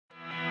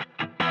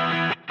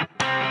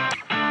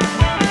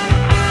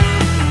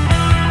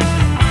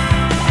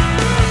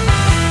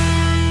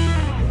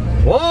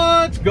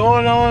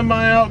going on,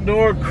 my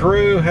outdoor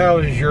crew? How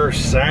is your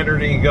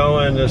Saturday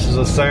going? This is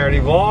a Saturday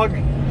vlog.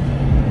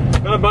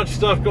 Got a bunch of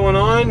stuff going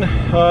on.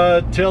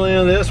 Till the end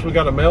of this, we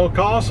got a mail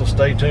call, so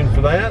stay tuned for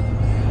that.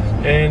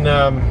 And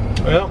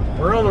well,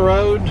 we're on the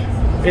road.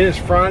 It is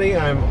Friday.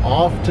 I'm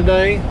off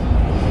today.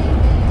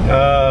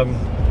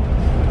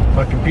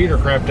 My computer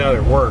crapped out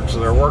at work, so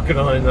they're working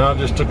on it, and I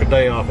just took a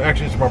day off.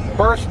 Actually, it's my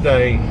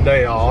birthday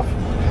day off.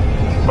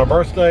 My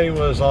birthday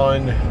was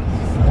on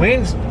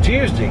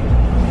Tuesday,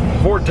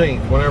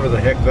 14th, whenever the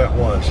heck that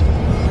was.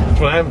 That's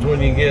what happens when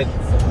you get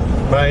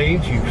my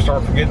age. You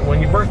start forgetting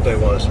when your birthday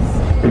was.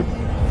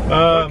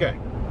 Okay.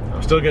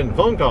 I'm still getting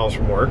phone calls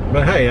from work,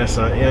 but hey, that's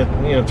not, yeah,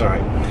 it's all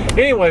right.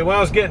 Anyway, what I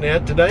was getting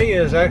at, today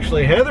is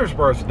actually Heather's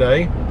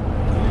birthday.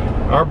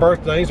 Our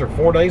birthdays are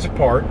 4 days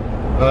apart.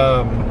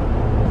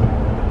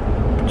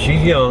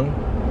 She's young,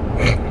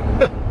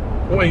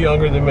 way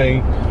younger than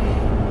me.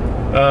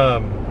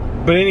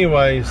 But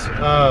anyways,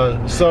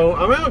 so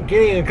I'm out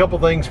getting a couple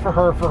things for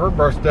her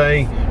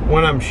birthday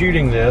when I'm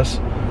shooting this.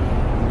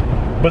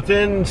 But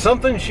then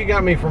something she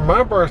got me for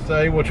my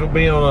birthday, which will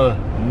be on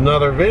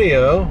another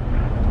video.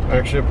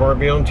 Actually, it'll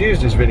probably be on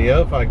Tuesday's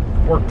video if I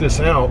work this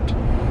out.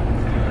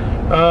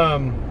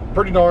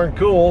 Pretty darn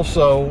cool.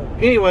 So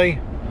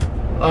anyway,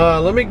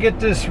 let me get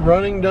this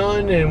running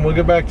done and we'll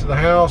get back to the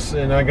house.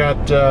 And I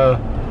got the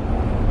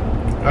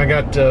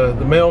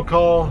mail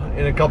call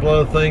and a couple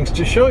other things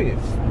to show you.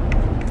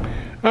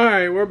 All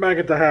right, we're back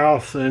at the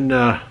house, and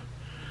well,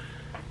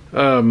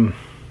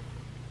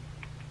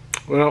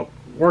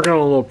 working on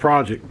a little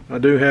project. I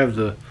do have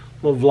the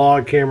little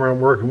vlog camera I'm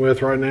working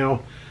with right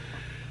now.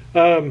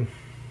 Don't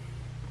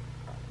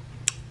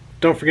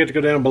forget to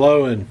go down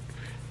below and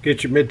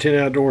get your Mid-10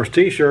 Outdoors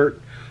t-shirt.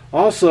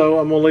 Also,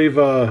 I'm gonna leave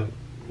well,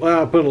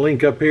 I'll put a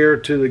link up here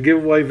to the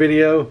giveaway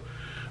video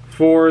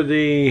for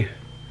the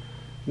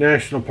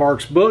National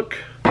Parks book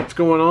that's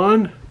going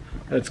on.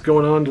 That's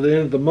going on to the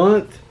end of the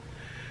month.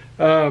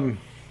 Got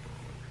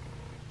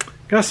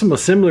some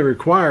assembly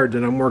required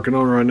that I'm working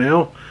on right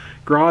now.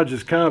 Garage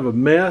is kind of a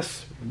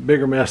mess,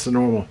 bigger mess than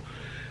normal.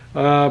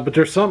 But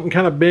there's something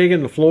kind of big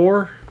in the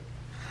floor.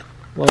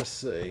 Let's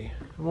see.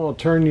 I'm gonna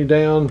turn you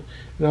down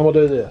and I'm gonna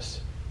do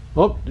this.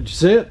 Oh, did you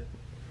see it?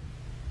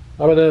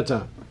 How about that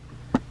time?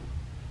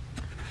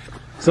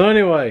 So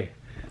anyway,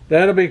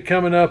 that'll be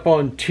coming up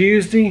on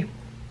Tuesday.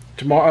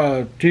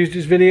 Tomorrow,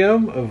 Tuesday's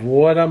video of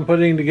what I'm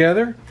putting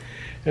together,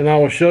 and I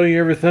will show you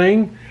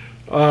everything.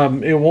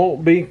 It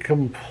won't be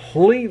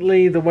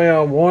completely the way I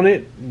want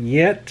it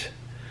yet.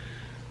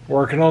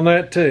 Working on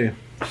that too.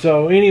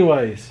 So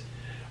anyways,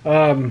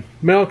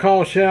 mail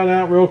call shout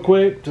out real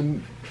quick to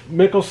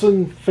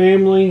Mickelson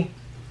Family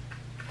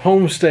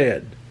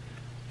Homestead.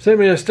 Sent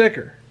me a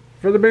sticker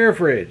for the beer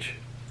fridge.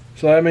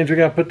 So that means we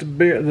got to put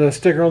the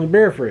sticker on the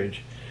beer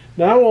fridge.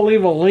 Now I will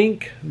leave a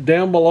link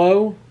down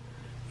below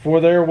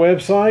for their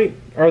website,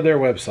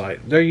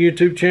 their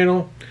YouTube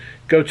channel.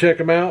 Go check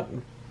them out.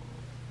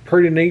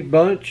 Pretty neat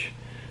bunch.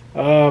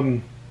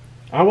 I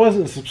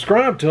wasn't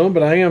subscribed to them,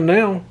 but I am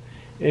now,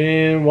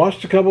 and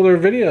watched a couple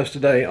of their videos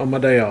today on my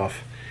day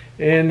off,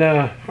 and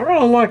I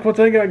really like what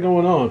they got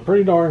going on.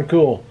 Pretty darn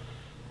cool,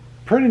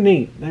 pretty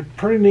neat. They're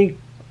pretty neat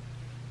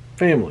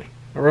family.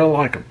 I really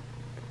like them,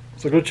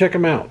 so go check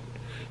them out.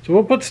 So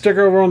we'll put the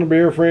sticker over on the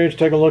beer fridge,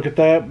 take a look at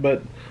that.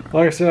 But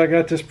like I said, I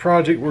got this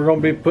project we're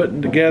going to be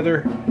putting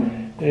together,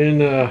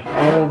 and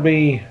I will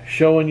be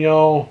showing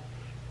y'all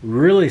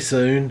really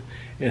soon,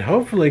 and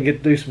hopefully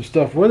get to do some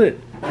stuff with it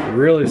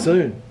really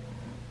soon,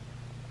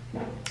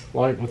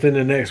 like within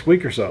the next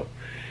week or so.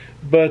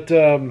 But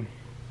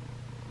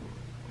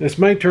this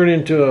may turn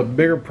into a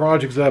bigger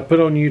project that I put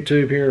on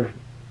YouTube here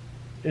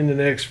in the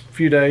next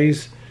few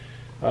days.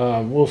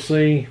 We'll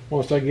see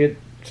once I get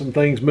some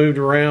things moved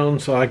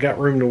around so I got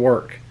room to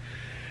work.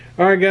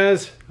 All right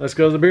guys, let's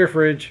go to the beer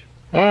fridge.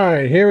 All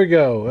right, here we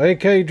go.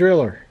 AK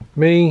Driller,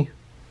 me,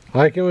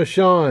 hiking with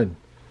Sean,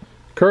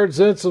 Kurt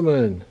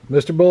Zinselman,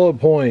 Mr. Bullet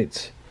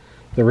Points,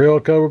 The Real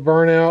Cobra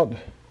Burnout,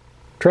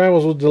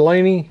 Travels with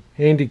Delaney,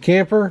 Andy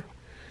Camper,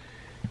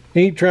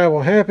 Eat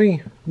Travel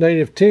Happy,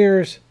 Native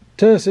Tears,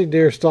 Tennessee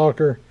Deer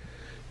Stalker,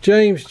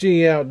 James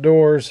G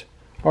Outdoors,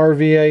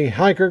 RVA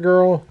Hiker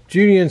Girl,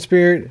 Judy in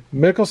Spirit,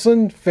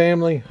 Mickelson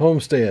Family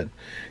Homestead.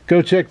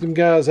 Go check them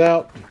guys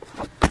out.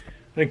 I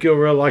think you'll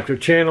really like their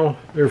channel.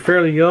 They're a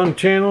fairly young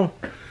channel,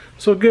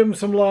 so give them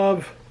some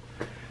love.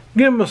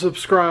 Give them a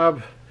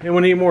subscribe. And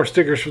we need more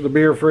stickers for the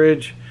beer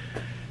fridge.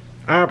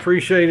 I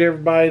appreciate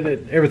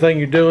everything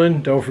you're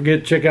doing. Don't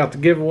forget to check out the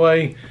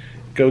giveaway.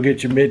 Go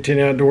get your Mid-10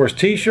 Outdoors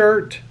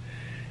t-shirt.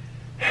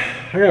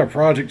 I got a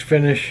project to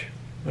finish.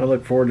 I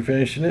look forward to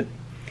finishing it.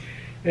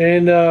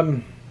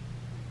 And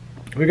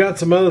we got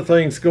some other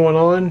things going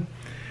on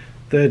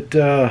that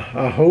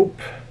I hope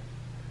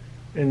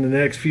in the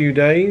next few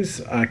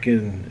days I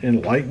can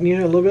enlighten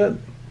you a little bit.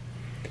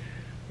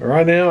 But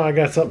right now I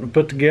got something to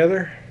put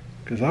together,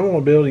 because I want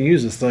to be able to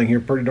use this thing here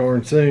pretty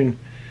darn soon.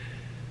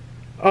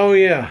 Oh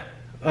yeah,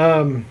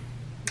 I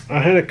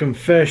had a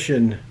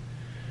confession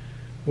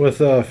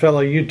with a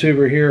fellow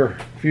YouTuber here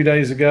a few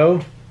days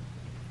ago,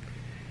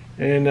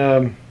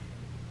 And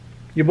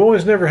your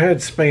boys never had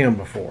spam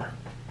before.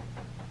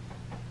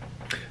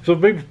 So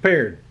be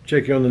prepared.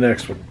 Check you on the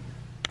next one.